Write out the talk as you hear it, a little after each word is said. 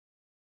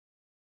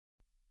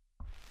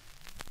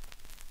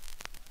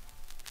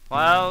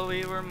while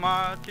we were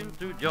marching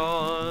through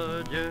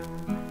Georgia.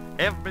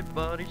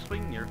 Everybody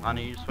swing your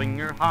honey, swing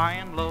your high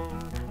and low.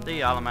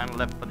 The Allemande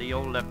left for the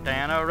old left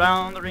hand,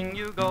 around the ring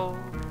you go.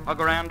 A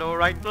grand old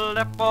right to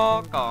left,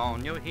 walk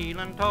on your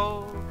heel and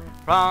toe.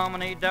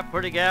 Promenade that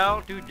pretty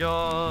gal to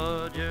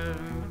Georgia.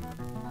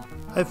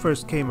 I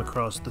first came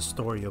across the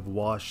story of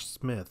Wash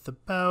Smith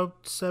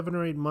about 7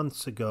 or 8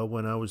 months ago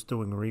when I was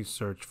doing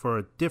research for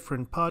a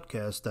different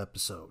podcast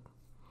episode.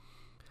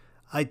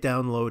 I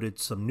downloaded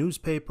some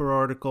newspaper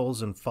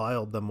articles and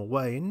filed them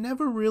away and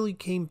never really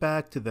came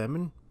back to them,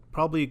 and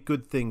probably a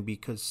good thing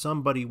because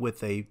somebody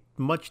with a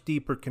much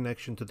deeper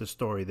connection to the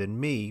story than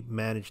me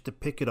managed to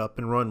pick it up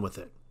and run with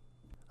it.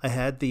 I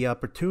had the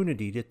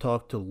opportunity to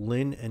talk to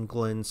Lynn and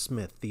Glenn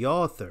Smith, the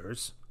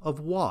authors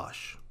of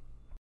Wash.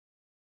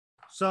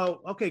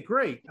 So, okay,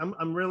 great.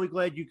 I'm really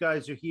glad you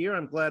guys are here.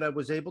 I'm glad I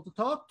was able to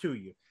talk to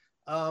you.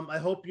 I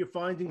hope you're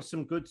finding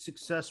some good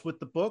success with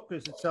the book.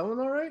 Is it selling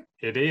all right?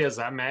 It is.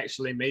 I'm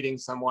actually meeting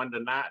someone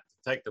tonight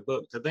to take the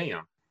book to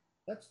them.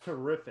 That's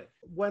terrific.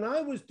 When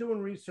I was doing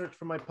research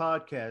for my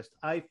podcast,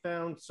 I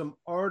found some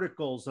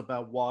articles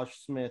about Wash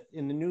Smith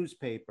in the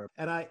newspaper.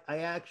 And I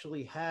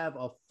actually have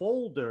a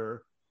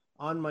folder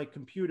on my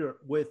computer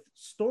with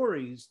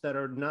stories that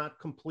are not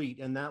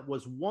complete, and that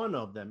was one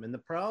of them. And the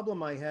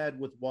problem I had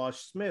with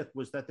Wash Smith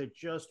was that there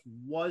just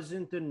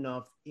wasn't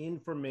enough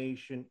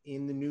information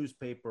in the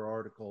newspaper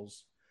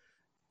articles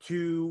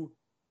to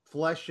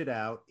flesh it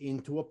out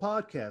into a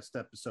podcast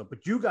episode.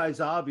 But you guys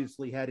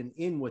obviously had an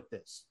in with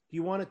this. Do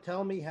you want to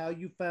tell me how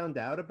you found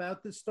out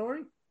about this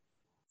story?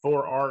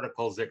 4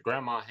 articles that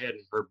Grandma had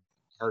in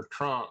her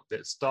trunk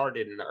that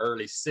started in the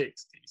early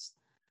 60s.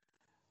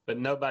 But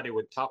nobody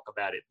would talk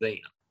about it then.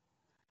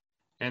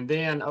 And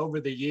then over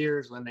the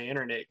years when the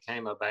internet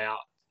came about,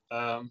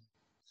 I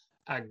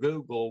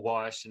Googled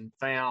Wash and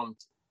found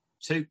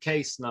 2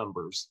 case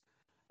numbers,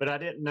 but I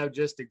didn't know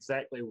just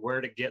exactly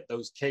where to get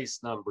those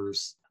case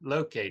numbers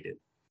located.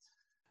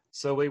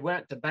 So we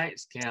went to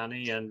Banks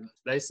County and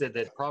they said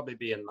they'd probably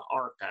be in the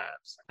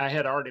archives. I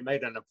had already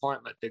made an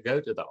appointment to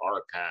go to the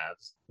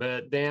archives,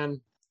 but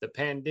then the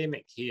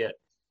pandemic hit.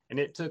 And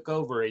it took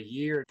over a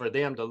year for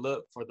them to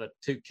look for the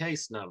 2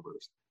 case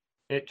numbers.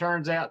 It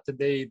turns out to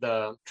be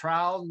the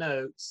trial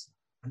notes,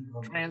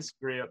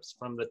 transcripts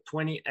from the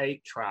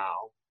 28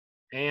 trial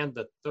and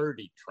the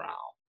 30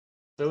 trial.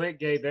 So it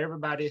gave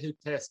everybody who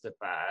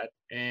testified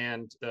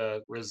and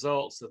the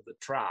results of the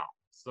trial.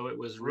 So it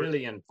was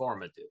really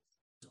informative.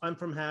 I'm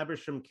from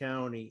Habersham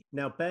County.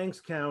 Now, Banks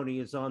County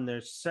is on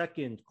their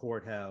 2nd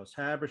courthouse.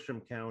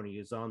 Habersham County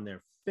is on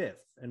their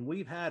 5th. And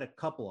we've had a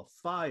couple of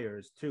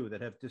fires, too,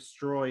 that have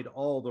destroyed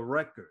all the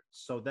records.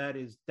 So that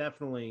is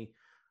definitely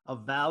a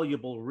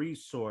valuable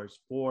resource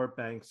for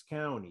Banks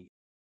County.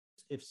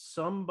 If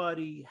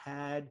somebody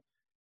had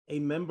a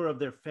member of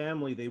their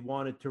family they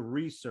wanted to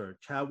research,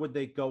 how would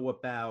they go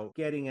about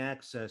getting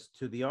access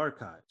to the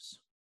archives?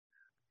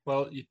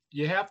 Well,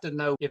 you have to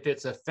know if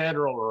it's a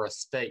federal or a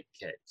state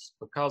case,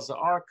 because the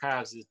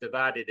archives is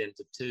divided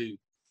into 2,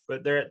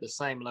 but they're at the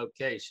same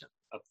location,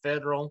 a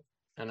federal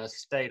and a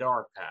state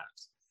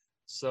archives.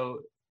 So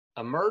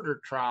a murder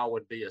trial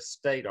would be a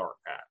state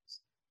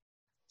archives.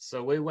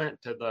 So we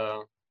went to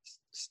the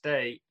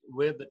state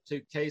with the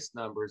 2 case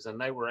numbers, and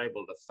they were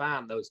able to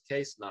find those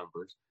case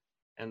numbers,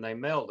 and they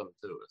mailed them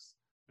to us.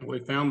 We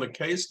found the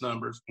case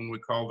numbers when we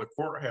called the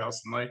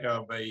courthouse, and they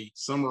have a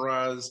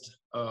summarized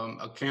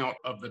account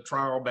of the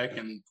trial back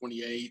in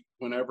 28,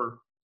 whenever,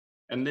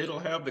 and it'll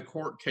have the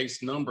court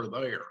case number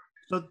there.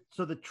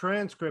 So the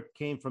transcript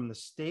came from the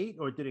state,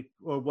 or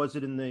was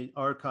it in the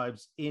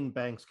archives in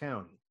Banks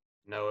County?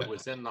 No, it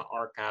was in the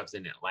archives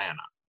in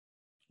Atlanta.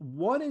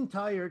 One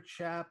entire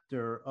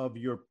chapter of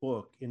your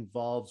book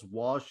involves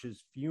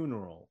Wash's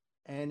funeral,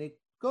 and it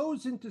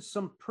goes into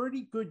some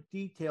pretty good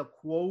detail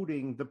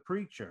quoting the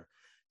preacher.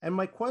 And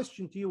my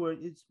question to you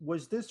is,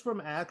 was this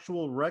from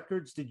actual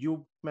records? Did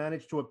you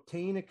manage to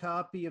obtain a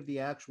copy of the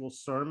actual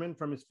sermon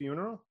from his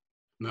funeral?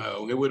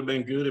 No, it would have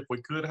been good if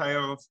we could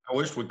have. I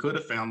wish we could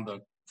have found the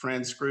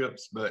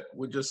transcripts, but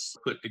we just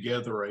put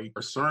together a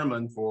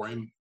sermon for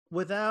him.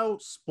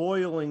 Without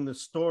spoiling the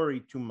story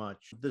too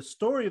much, the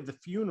story of the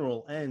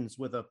funeral ends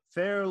with a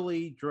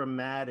fairly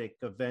dramatic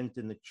event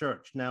in the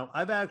church. Now,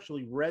 I've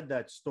actually read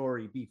that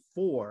story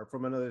before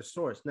from another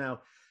source. Now,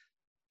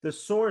 the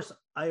source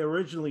I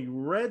originally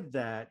read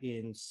that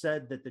in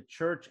said that the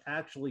church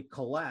actually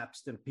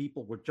collapsed and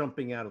people were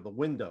jumping out of the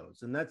windows.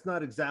 And that's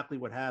not exactly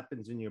what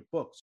happens in your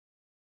books.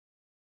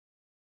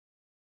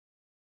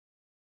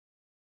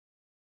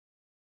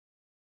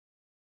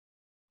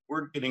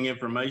 We're getting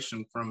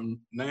information from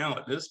now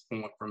at this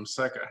point from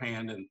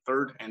secondhand and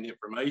third-hand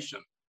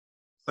information.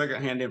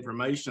 Secondhand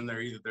information,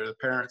 either their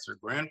parents or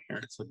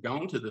grandparents had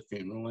gone to the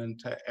funeral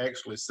and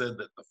actually said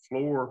that the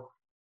floor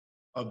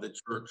of the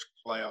church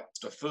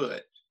collapsed a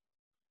foot.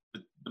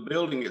 The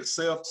building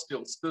itself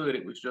still stood.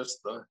 It was just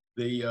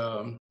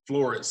the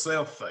floor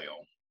itself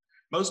fell.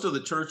 Most of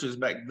the churches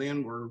back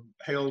then were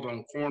held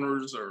on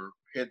corners or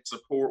had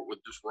support with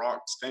just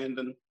rocks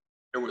standing.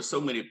 There were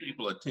so many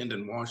people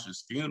attending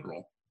Wash's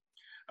funeral.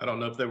 I don't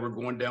know if they were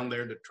going down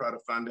there to try to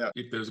find out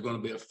if there's going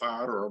to be a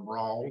fight or a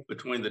brawl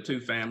between the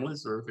two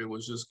families, or if it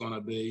was just going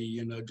to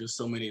be, just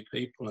so many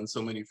people and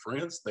so many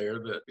friends there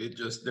that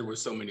there were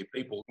so many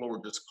people, the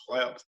floor just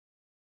collapsed.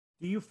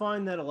 Do you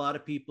find that a lot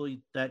of people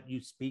that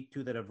you speak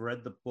to that have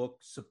read the book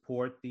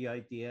support the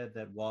idea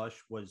that Wash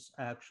was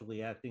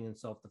actually acting in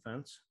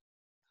self-defense?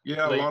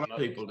 Yeah, a lot of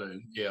people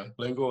do. Yeah,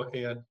 Glenn, go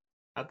ahead.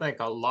 I think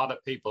a lot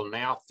of people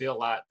now feel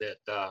like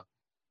that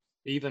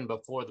even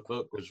before the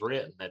book was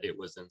written, that it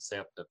was in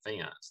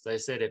self-defense. They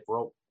said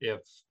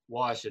if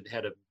Wash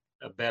had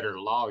a better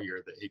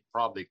lawyer, that he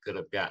probably could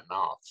have gotten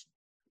off.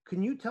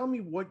 Can you tell me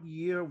what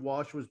year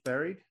Wash was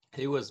buried?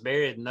 He was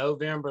buried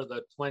November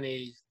the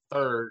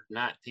 23rd,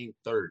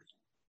 1930.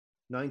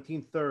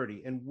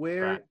 1930. And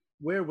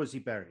where was he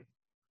buried?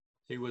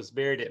 He was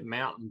buried at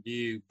Mountain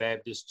View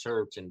Baptist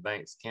Church in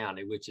Banks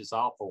County, which is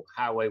off of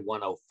Highway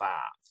 105.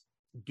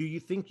 Do you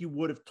think you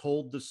would have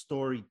told the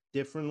story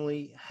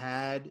differently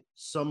had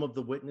some of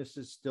the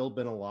witnesses still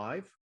been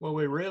alive? Well,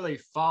 we really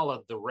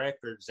followed the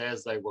records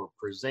as they were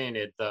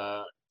presented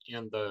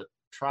in the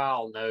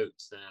trial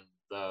notes and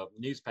the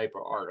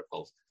newspaper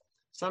articles.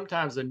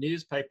 Sometimes the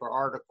newspaper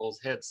articles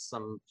had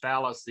some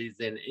fallacies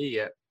in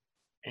it,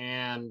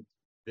 and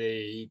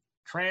the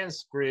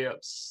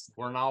transcripts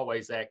weren't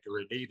always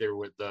accurate either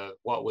with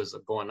what was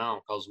going on,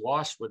 because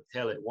Wash would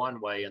tell it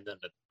one way and then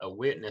a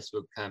witness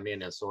would come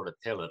in and sort of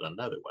tell it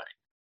another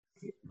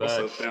way. But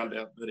also found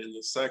out that in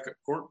the second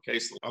court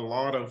case, a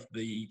lot of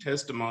the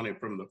testimony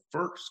from the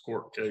first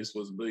court case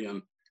was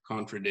being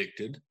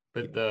contradicted.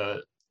 But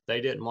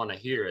they didn't want to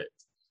hear it.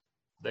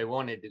 They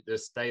wanted it to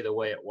stay the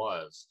way it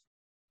was.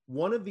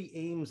 One of the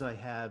aims I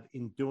have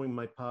in doing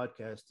my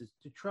podcast is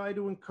to try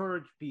to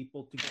encourage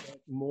people to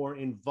get more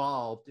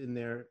involved in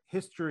their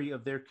history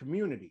of their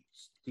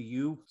communities. Do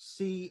you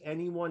see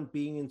anyone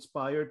being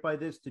inspired by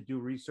this to do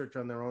research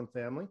on their own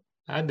family?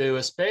 I do,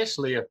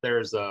 especially if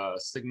there's a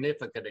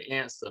significant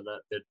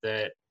incident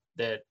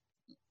that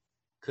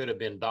could have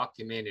been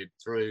documented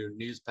through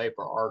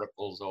newspaper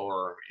articles,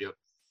 or if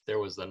there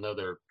was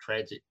another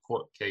tragic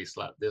court case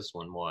like this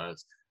one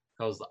was,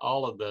 because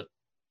all of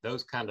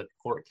those kind of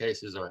court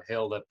cases are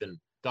held up in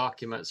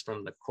documents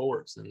from the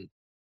courts. And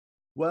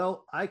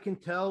well, I can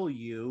tell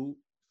you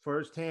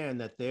firsthand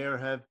that there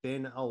have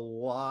been a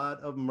lot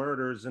of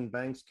murders in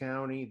Banks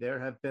County. There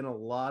have been a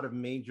lot of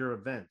major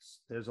events.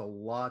 There's a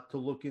lot to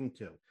look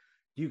into.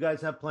 Do you guys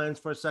have plans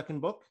for a second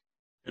book?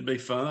 It'd be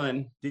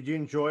fun. Did you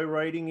enjoy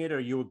writing it? Are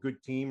you a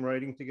good team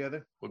writing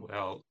together?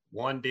 Well,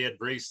 one did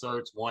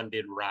research, one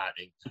did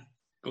writing.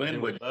 Glenn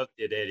and we both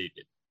did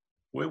editing.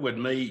 We would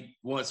meet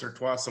once or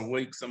twice a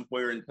week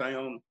somewhere in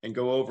town and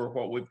go over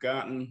what we've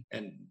gotten,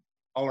 and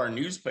all our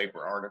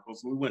newspaper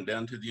articles. We went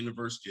down to the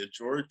University of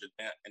Georgia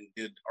and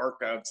did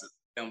archives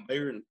down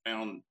there and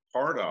found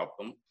part of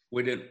them.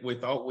 We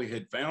thought we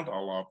had found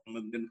all of them,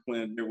 and then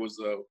when there was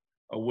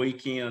a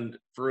weekend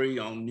free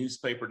on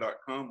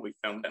newspaper.com, we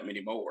found that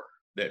many more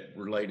that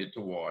related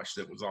to Wash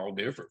that was all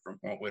different from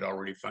what we'd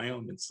already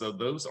found. And so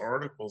those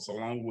articles,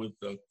 along with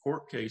the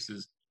court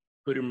cases,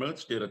 pretty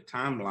much did a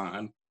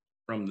timeline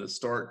from the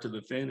start to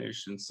the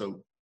finish. And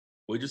so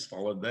we just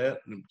followed that,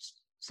 and it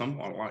was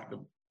somewhat like the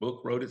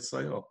book wrote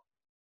itself.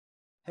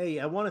 Hey,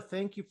 I want to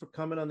thank you for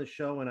coming on the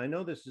show. And I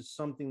know this is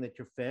something that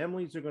your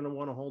families are going to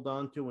want to hold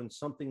on to, and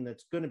something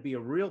that's going to be a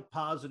real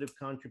positive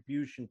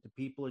contribution to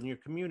people in your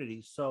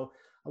community. So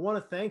I want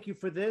to thank you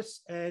for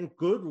this, and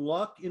good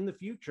luck in the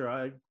future.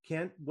 I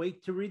can't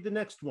wait to read the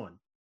next one.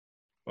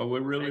 Well,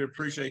 we really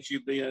appreciate you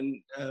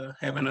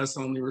having us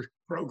on your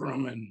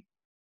program, and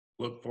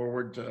look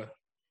forward to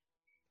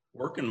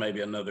working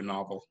maybe another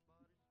novel.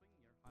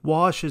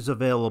 Wash is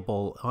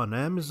available on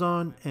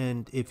Amazon,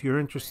 and if you're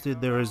interested,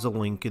 there is a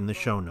link in the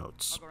show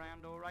notes.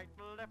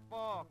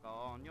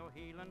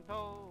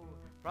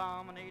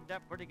 Promenade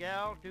that pretty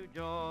gal to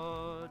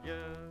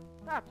Georgia.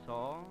 That's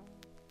all.